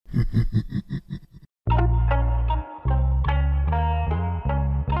Hey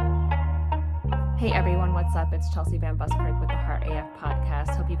everyone, what's up? It's Chelsea Van Buskirk with the Heart AF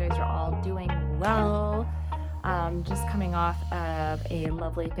podcast. Hope you guys are all doing well. Just coming off of a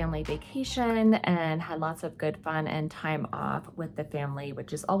lovely family vacation and had lots of good fun and time off with the family,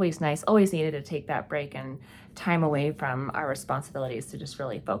 which is always nice. Always needed to take that break and time away from our responsibilities to just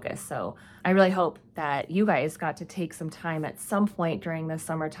really focus. So I really hope that you guys got to take some time at some point during the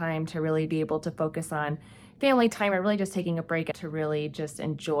summertime to really be able to focus on family time, or really just taking a break to really just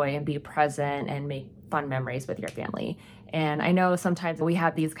enjoy and be present and make fun memories with your family. And I know sometimes we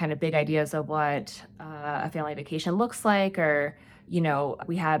have these kind of big ideas of what a family vacation looks like, or,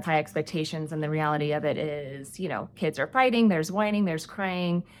 we have high expectations, and the reality of it is, kids are fighting, there's whining, there's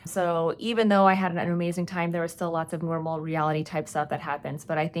crying. So even though I had an amazing time, there was still lots of normal reality type stuff that happens.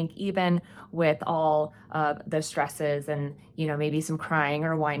 But I think even with all of the stresses and, maybe some crying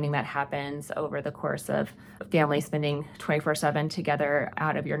or whining that happens over the course of family spending 24/7 together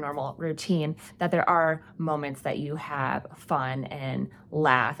out of your normal routine, that there are moments that you have fun and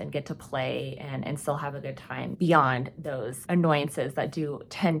laugh and get to play and still have a good time beyond those annoyances that do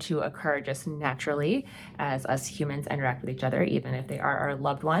tend to occur just naturally as us humans interact with each other, even if they are our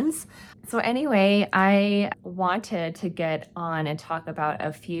loved ones. So anyway, I wanted to get on and talk about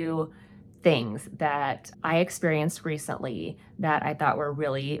a few things that I experienced recently that I thought were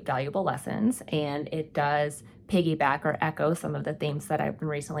really valuable lessons. And it does piggyback or echo some of the themes that I've been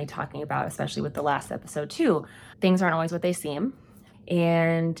recently talking about, especially with the last episode too. Things aren't always what they seem.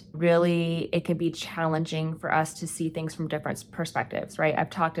 And really, it can be challenging for us to see things from different perspectives, right? I've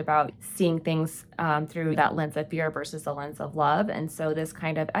talked about seeing things through that lens of fear versus the lens of love. And so this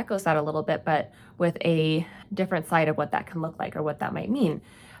kind of echoes that a little bit, but with a different side of what that can look like or what that might mean.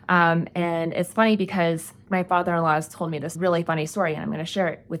 And it's funny because my father-in-law has told me this really funny story, and I'm going to share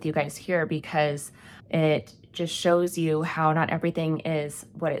it with you guys here because it just shows you how not everything is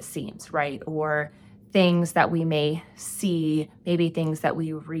what it seems, right? Or things that we may see, maybe things that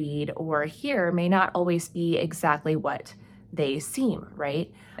we read or hear may not always be exactly what they seem,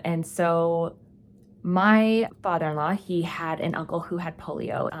 right? And so my father-in-law, he had an uncle who had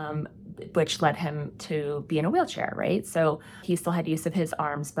polio, which led him to be in a wheelchair, right? So he still had use of his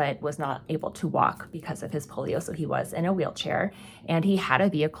arms, but was not able to walk because of his polio. So he was in a wheelchair, and he had a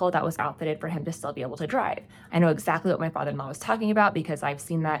vehicle that was outfitted for him to still be able to drive. I know exactly what my father-in-law was talking about because I've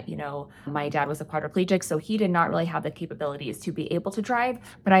seen that, my dad was a quadriplegic, so he did not really have the capabilities to be able to drive,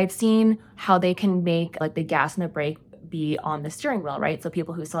 but I've seen how they can make like the gas and the brake be on the steering wheel, right? So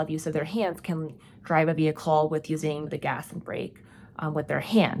people who still have use of their hands can drive a vehicle with using the gas and brake with their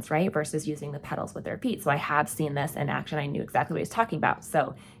hands, right? Versus using the pedals with their feet. So I have seen this in action. I knew exactly what he's talking about.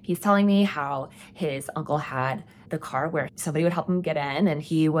 So he's telling me how his uncle had the car where somebody would help him get in and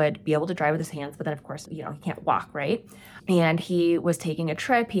he would be able to drive with his hands, but then of course, he can't walk, right? And he was taking a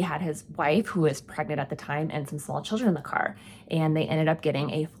trip. He had his wife, who was pregnant at the time, and some small children in the car, and they ended up getting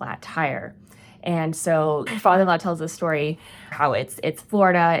a flat tire. And so my father-in-law tells this story how it's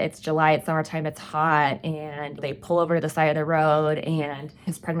Florida, it's July, it's summertime, it's hot, and they pull over to the side of the road, and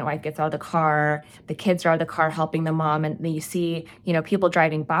his pregnant wife gets out of the car. The kids are out of the car helping the mom, and then you see, people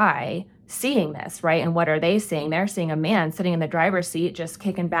driving by seeing this, right? And what are they seeing? They're seeing a man sitting in the driver's seat, just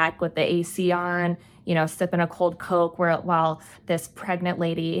kicking back with the AC on, sipping a cold Coke, while this pregnant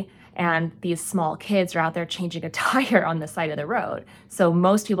lady and these small kids are out there changing a tire on the side of the road. So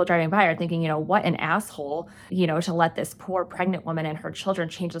most people driving by are thinking, what an asshole, to let this poor pregnant woman and her children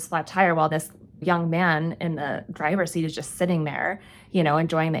change this flat tire while this young man in the driver's seat is just sitting there,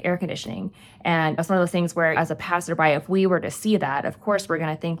 enjoying the air conditioning. And it's one of those things where as a passerby, if we were to see that, of course, we're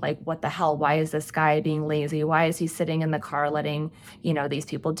going to think like, what the hell? Why is this guy being lazy? Why is he sitting in the car letting, these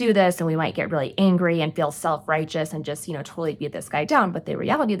people do this? And we might get really angry and feel self-righteous and just, totally beat this guy down. But the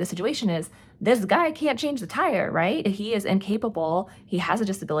reality of the situation is this guy can't change the tire, right? He is incapable. He has a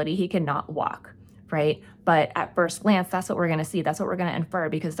disability. He cannot walk. Right? But at first glance, that's what we're going to see. That's what we're going to infer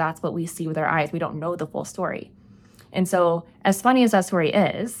because that's what we see with our eyes. We don't know the full story. And so as funny as that story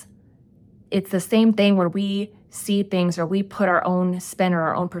is, it's the same thing where we see things or we put our own spin or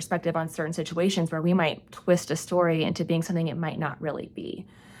our own perspective on certain situations where we might twist a story into being something it might not really be.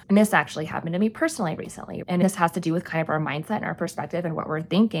 And this actually happened to me personally recently. And this has to do with kind of our mindset and our perspective and what we're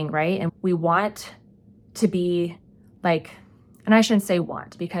thinking, right? And we want to be like, and I shouldn't say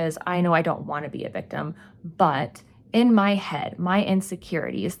want because I know I don't want to be a victim, but in my head, my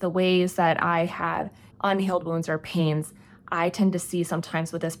insecurities, the ways that I have unhealed wounds or pains, I tend to see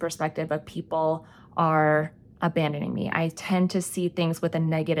sometimes with this perspective of people are abandoning me. I tend to see things with a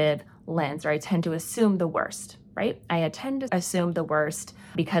negative lens, or I tend to assume the worst, right? I tend to assume the worst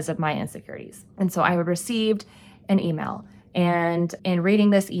because of my insecurities. And so I received an email, and in reading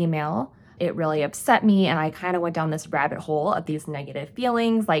this email, it really upset me. And I kind of went down this rabbit hole of these negative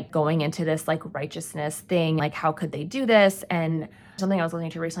feelings, like going into this like righteousness thing, like how could they do this? And something I was listening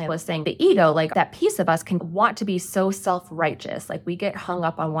to recently was saying the ego, like that piece of us can want to be so self-righteous. Like we get hung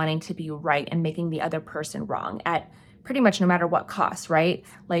up on wanting to be right and making the other person wrong at pretty much no matter what cost, right?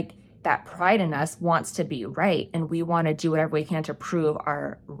 Like that pride in us wants to be right, and we want to do whatever we can to prove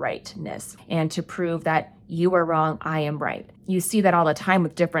our rightness and to prove that you are wrong, I am right. You see that all the time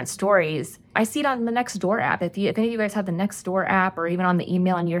with different stories. I see it on the Nextdoor app. If any of you guys have the Nextdoor app, or even on the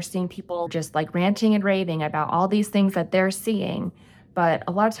email, and you're seeing people just like ranting and raving about all these things that they're seeing, but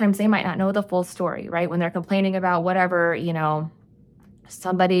a lot of times they might not know the full story, right? When they're complaining about whatever,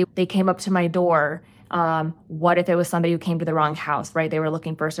 somebody, they came up to my door. What if it was somebody who came to the wrong house, right? They were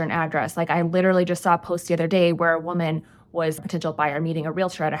looking for a certain address. Like I literally just saw a post the other day where a woman was a potential buyer meeting a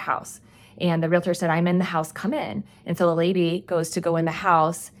realtor at a house. And the realtor said, I'm in the house, come in. And so the lady goes to go in the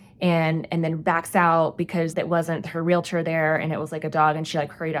house and then backs out because it wasn't her realtor there, and it was like a dog, and she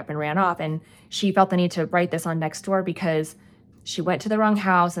like hurried up and ran off. And she felt the need to write this on Nextdoor because she went to the wrong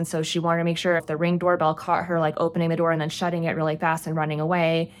house. And so she wanted to make sure if the Ring doorbell caught her like opening the door and then shutting it really fast and running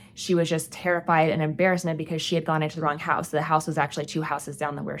away, she was just terrified and embarrassed because she had gone into the wrong house. The house was actually 2 houses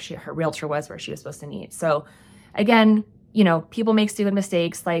down than where her realtor was, where she was supposed to meet. So again, people make stupid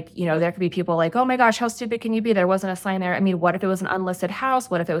mistakes. Like, there could be people like, oh my gosh, how stupid can you be? There wasn't a sign there. I mean, what if it was an unlisted house?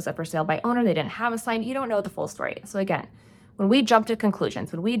 What if it was a for sale by owner? They didn't have a sign. You don't know the full story. So again, when we jump to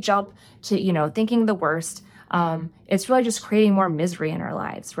conclusions, when we jump to, thinking the worst, it's really just creating more misery in our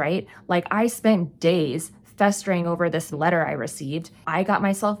lives, right? Like I spent days festering over this letter I received. I got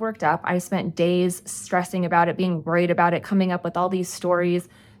myself worked up. I spent days stressing about it, being worried about it, coming up with all these stories,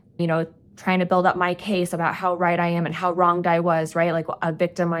 trying to build up my case about how right I am and how wronged I was, right? Like a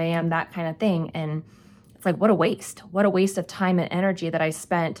victim I am, that kind of thing. And it's like, what a waste of time and energy that I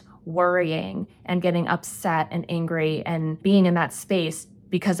spent worrying and getting upset and angry and being in that space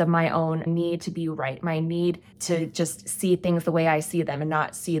because of my own need to be right, my need to just see things the way I see them and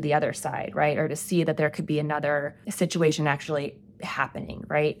not see the other side, right? Or to see that there could be another situation actually happening,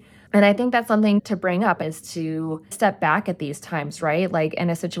 right? And I think that's something to bring up, is to step back at these times, right? Like in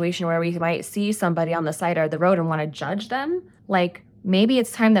a situation where we might see somebody on the side of the road and want to judge them, like maybe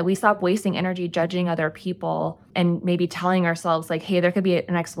it's time that we stop wasting energy judging other people and maybe telling ourselves like, hey, there could be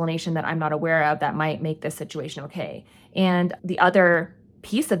an explanation that I'm not aware of that might make this situation okay. And the other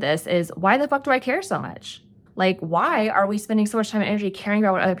piece of this is, why the fuck do I care so much? Like, why are we spending so much time and energy caring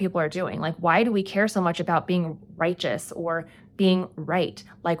about what other people are doing? Like, why do we care so much about being righteous or being right?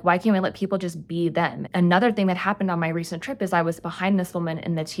 Like, why can't we let people just be them? Another thing that happened on my recent trip is I was behind this woman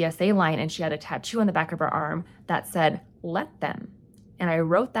in the TSA line, and she had a tattoo on the back of her arm that said, let them. And I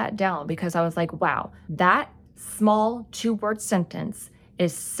wrote that down because I was like, wow, that small 2-word sentence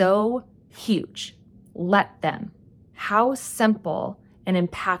is so huge. Let them. How simple and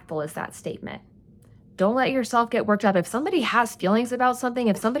impactful is that statement? Don't let yourself get worked up. If somebody has feelings about something,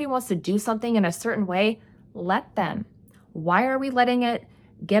 if somebody wants to do something in a certain way, let them. Why are we letting it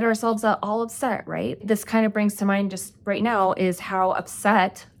get ourselves all upset, right? This kind of brings to mind just right now is how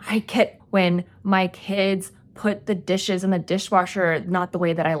upset I get when my kids put the dishes in the dishwasher not the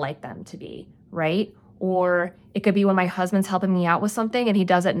way that I like them to be, right? Or it could be when my husband's helping me out with something and he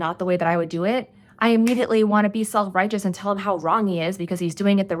does it not the way that I would do it. I immediately want to be self-righteous and tell him how wrong he is because he's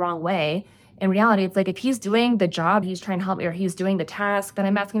doing it the wrong way. In reality, it's like if he's doing the job he's trying to help me, or he's doing the task that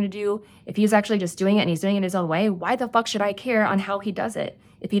I'm asking him to do, if he's actually just doing it and he's doing it in his own way, why the fuck should I care on how he does it?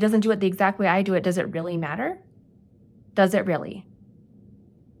 If he doesn't do it the exact way I do it, does it really matter? Does it really?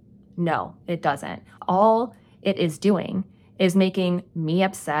 No, it doesn't. All it is doing is making me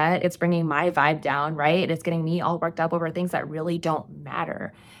upset. It's bringing my vibe down, right? It's getting me all worked up over things that really don't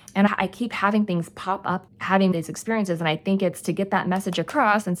matter. And I keep having things pop up, having these experiences, and I think it's to get that message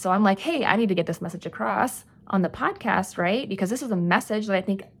across. And so I'm like, hey, I need to get this message across on the podcast, right? Because this is a message that I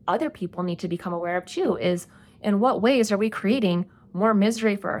think other people need to become aware of too, is in what ways are we creating more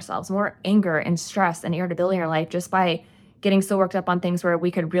misery for ourselves, more anger and stress and irritability in our life just by getting so worked up on things where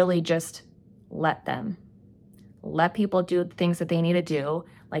we could really just let them. Let people do the things that they need to do,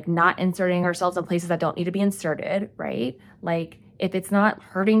 like not inserting ourselves in places that don't need to be inserted, right? Like if it's not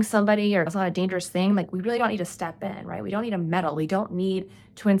hurting somebody or it's not a dangerous thing, like we really don't need to step in, right? We don't need to meddle. We don't need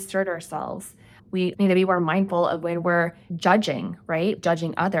to insert ourselves. We need to be more mindful of when we're judging, right?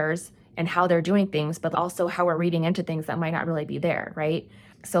 Judging others and how they're doing things, but also how we're reading into things that might not really be there, right?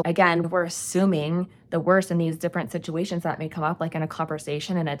 So again, we're assuming the worst in these different situations that may come up, like in a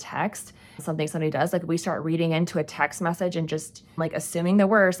conversation, in a text, something somebody does. Like we start reading into a text message and just like assuming the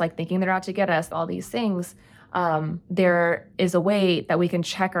worst, like thinking they're out to get us, all these things. There is a way that we can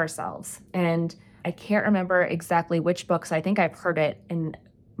check ourselves. And I can't remember exactly which books. I think I've heard it in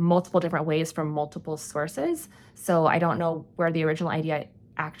multiple different ways from multiple sources. So I don't know where the original idea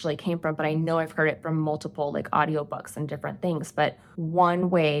actually came from, but I know I've heard it from multiple like audiobooks and different things. But one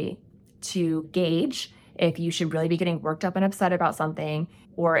way to gauge if you should really be getting worked up and upset about something,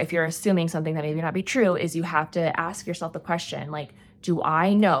 or if you're assuming something that maybe not be true, is you have to ask yourself the question, like, do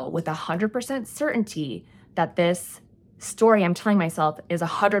I know with 100% certainty that this story I'm telling myself is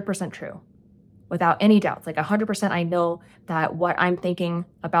 100% true? Without any doubts, like 100%, I know that what I'm thinking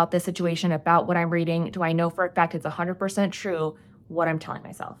about this situation, about what I'm reading, do I know for a fact it's 100% true what I'm telling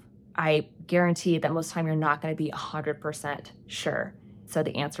myself? I guarantee that most of the time you're not going to be 100% sure. So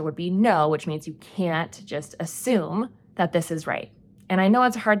the answer would be no, which means you can't just assume that this is right. And I know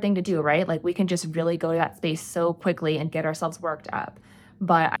it's a hard thing to do, right? Like we can just really go to that space so quickly and get ourselves worked up.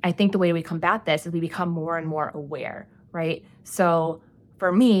 But I think the way we combat this is we become more and more aware, right? So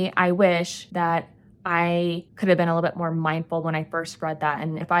for me, I wish that I could have been a little bit more mindful when I first read that.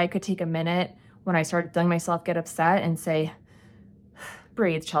 And if I could take a minute when I started feeling myself get upset and say,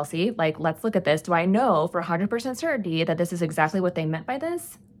 breathe, Chelsea, like, let's look at this. Do I know for 100% certainty that this is exactly what they meant by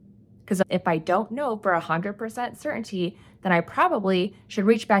this? Because if I don't know for 100% certainty, then I probably should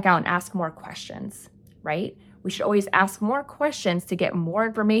reach back out and ask more questions, right? We should always ask more questions to get more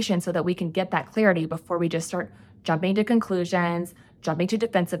information so that we can get that clarity before we just start jumping to conclusions, jumping to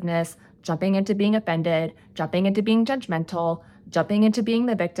defensiveness, jumping into being offended, jumping into being judgmental, jumping into being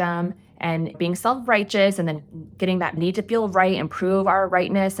the victim, and being self-righteous, and then getting that need to feel right and prove our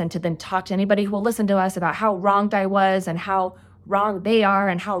rightness, and to then talk to anybody who will listen to us about how wronged I was and how wrong they are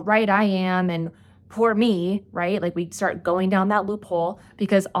and how right I am and poor me, right? Like we start going down that loophole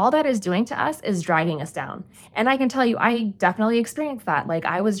because all that is doing to us is dragging us down. And I can tell you, I definitely experienced that. Like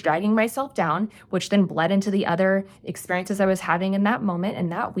I was dragging myself down, which then bled into the other experiences I was having in that moment, in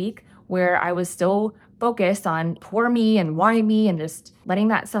that week, where I was still focused on poor me and why me and just letting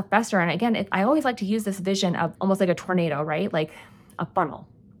that stuff fester. And again, I always like to use this vision of almost like a tornado, right? Like a funnel.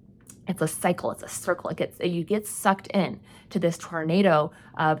 It's a cycle, it's a circle. You get sucked in to this tornado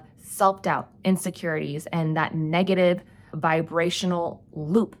of self-doubt, insecurities, and that negative vibrational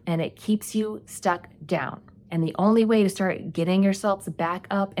loop, and it keeps you stuck down. And the only way to start getting yourselves back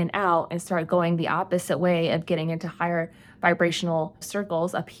up and out and start going the opposite way of getting into higher vibrational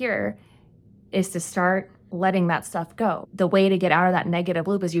circles up here is to start letting that stuff go. The way to get out of that negative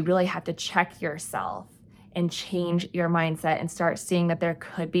loop is you really have to check yourself and change your mindset and start seeing that there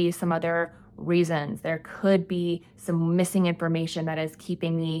could be some other reasons. There could be some missing information that is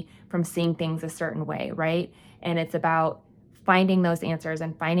keeping me from seeing things a certain way, right? And it's about finding those answers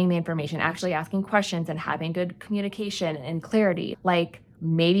and finding the information, actually asking questions and having good communication and clarity. Like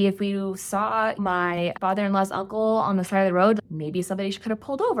maybe if you saw my father-in-law's uncle on the side of the road, maybe somebody could have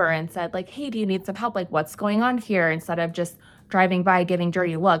pulled over and said like, hey, do you need some help? Like what's going on here? Instead of just driving by giving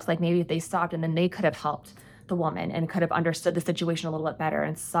dirty looks, like maybe if they stopped and then they could have helped the woman and could have understood the situation a little bit better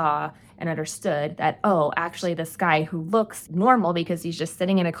and saw and understood that, oh, actually this guy who looks normal because he's just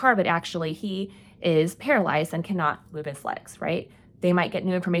sitting in a car, but actually he is paralyzed and cannot move his legs, right? They might get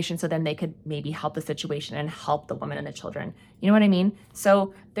new information so then they could maybe help the situation and help the woman and the children. You know what I mean?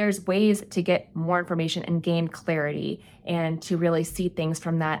 So there's ways to get more information and gain clarity and to really see things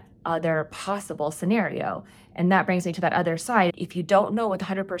from that other possible scenario. And that brings me to that other side. If you don't know with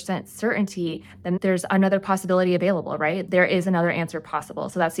 100% certainty, then there's another possibility available, right? There is another answer possible.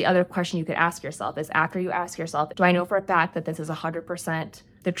 So that's the other question you could ask yourself is after you ask yourself, do I know for a fact that this is 100%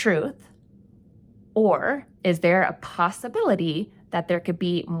 the truth? Or is there a possibility that there could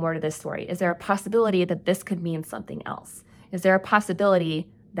be more to this story? Is there a possibility that this could mean something else? Is there a possibility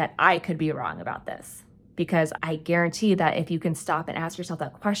that I could be wrong about this? Because I guarantee that if you can stop and ask yourself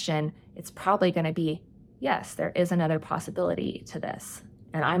that question, it's probably going to be, yes, there is another possibility to this.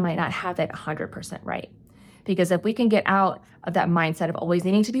 And I might not have it 100% right. Because if we can get out of that mindset of always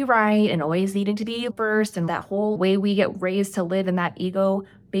needing to be right and always needing to be first and that whole way we get raised to live in that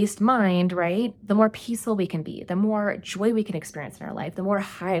ego-based mind, right? The more peaceful we can be, the more joy we can experience in our life, the more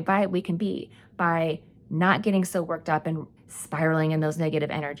high vibe we can be by not getting so worked up and spiraling in those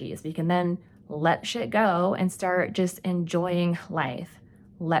negative energies. We can then let shit go and start just enjoying life.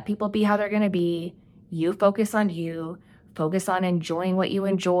 Let people be how they're going to be. You focus on you, focus on enjoying what you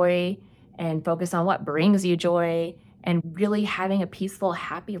enjoy, and focus on what brings you joy, and really having a peaceful,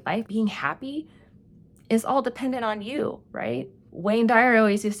 happy life. Being happy is all dependent on you, right? Wayne Dyer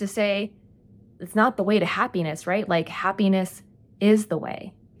always used to say, it's not the way to happiness, right? Like happiness is the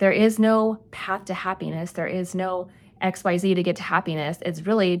way. There is no path to happiness. There is no XYZ to get to happiness. It's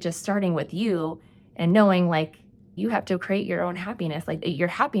really just starting with you and knowing like you have to create your own happiness. Like your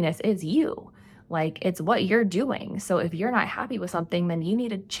happiness is you. Like it's what you're doing. So if you're not happy with something, then you need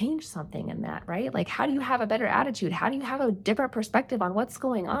to change something in that, right? Like how do you have a better attitude? How do you have a different perspective on what's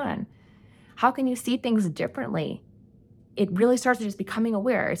going on? How can you see things differently? It really starts with just becoming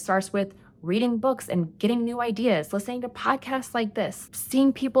aware. It starts with reading books and getting new ideas, listening to podcasts like this,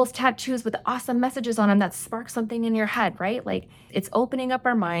 seeing people's tattoos with awesome messages on them that spark something in your head, right? Like it's opening up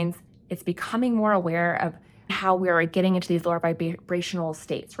our minds. It's becoming more aware of how we're getting into these lower vibrational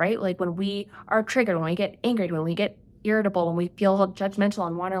states, right? Like when we are triggered, when we get angry, when we get irritable, when we feel judgmental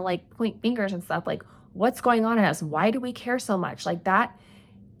and want to like point fingers and stuff, like what's going on in us? Why do we care so much? Like that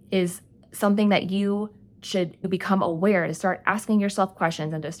is something that you should become aware, to start asking yourself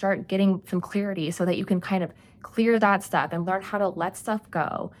questions and to start getting some clarity so that you can kind of clear that stuff and learn how to let stuff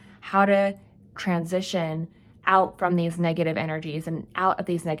go, how to transition out from these negative energies and out of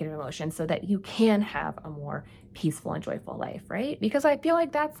these negative emotions so that you can have a more peaceful and joyful life, right? Because I feel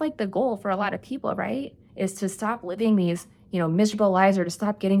like that's like the goal for a lot of people, right? Is to stop living these, miserable lives or to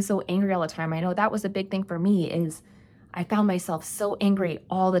stop getting so angry all the time. I know that was a big thing for me is I found myself so angry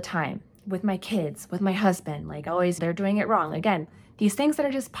all the time with my kids, with my husband, like always they're doing it wrong. Again, these things that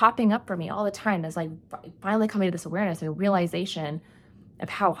are just popping up for me all the time is like finally coming to this awareness and realization of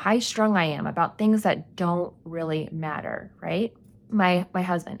how high strung I am about things that don't really matter, right? My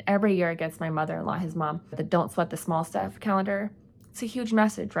husband, every year gets my mother-in-law, his mom, the Don't Sweat the Small Stuff calendar. It's a huge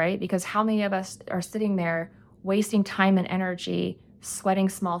message, right? Because how many of us are sitting there wasting time and energy sweating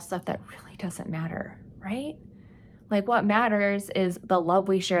small stuff that really doesn't matter, right? Like what matters is the love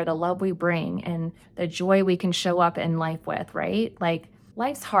we share, the love we bring, and the joy we can show up in life with, right? Like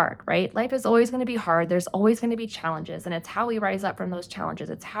life's hard, right? Life is always going to be hard. There's always going to be challenges, and it's how we rise up from those challenges.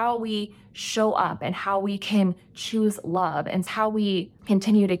 It's how we show up and how we can choose love and how we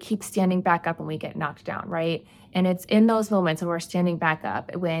continue to keep standing back up when we get knocked down, right? And it's in those moments when we're standing back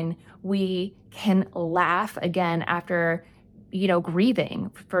up, when we can laugh again after grieving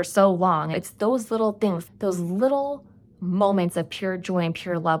for so long. It's those little things, those little moments of pure joy and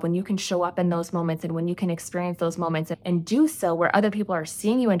pure love, when you can show up in those moments and when you can experience those moments and do so where other people are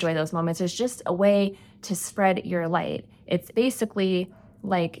seeing you enjoy those moments, is just a way to spread your light. It's basically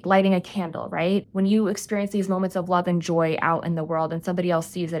like lighting a candle, right? When you experience these moments of love and joy out in the world and somebody else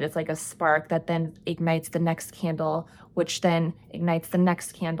sees it, it's like a spark that then ignites the next candle, which then ignites the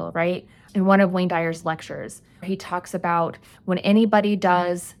next candle, right? In one of Wayne Dyer's lectures, he talks about when anybody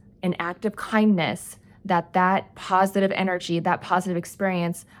does an act of kindness, that positive energy, that positive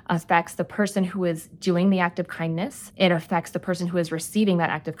experience affects the person who is doing the act of kindness. It affects the person who is receiving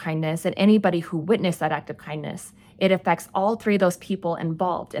that act of kindness and anybody who witnessed that act of kindness. It affects all three of those people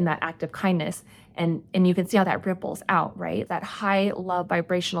involved in that act of kindness. And you can see how that ripples out, right? That high love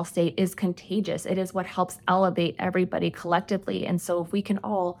vibrational state is contagious. It is what helps elevate everybody collectively. And so if we can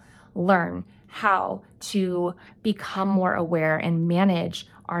all learn how to become more aware and manage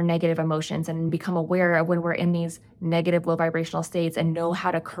our negative emotions and become aware of when we're in these negative low vibrational states and know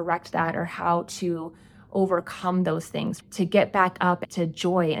how to correct that or how to overcome those things, to get back up to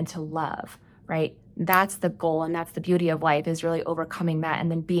joy and to love, right? That's the goal, and that's the beauty of life, is really overcoming that and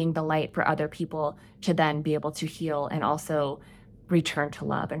then being the light for other people to then be able to heal and also return to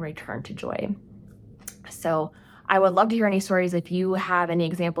love and return to joy. So I would love to hear any stories if you have any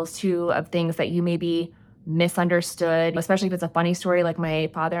examples too of things that you maybe misunderstood, especially if it's a funny story like my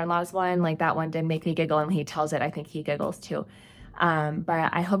father-in-law's one. Like that one did make me giggle, and when he tells it, I think he giggles too. But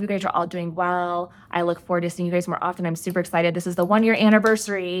I hope you guys are all doing well. I look forward to seeing you guys more often. I'm super excited. This is the 1-year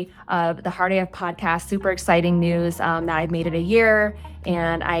anniversary of the Heart AF podcast. Super exciting news that I've made it a year,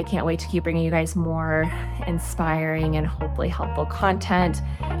 and I can't wait to keep bringing you guys more inspiring and hopefully helpful content.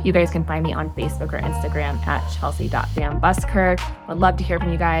 You guys can find me on Facebook or Instagram at chelsea.vanbuskirk. Would love to hear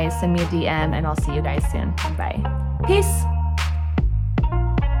from you guys. Send me a DM, and I'll see you guys soon. Bye. Peace.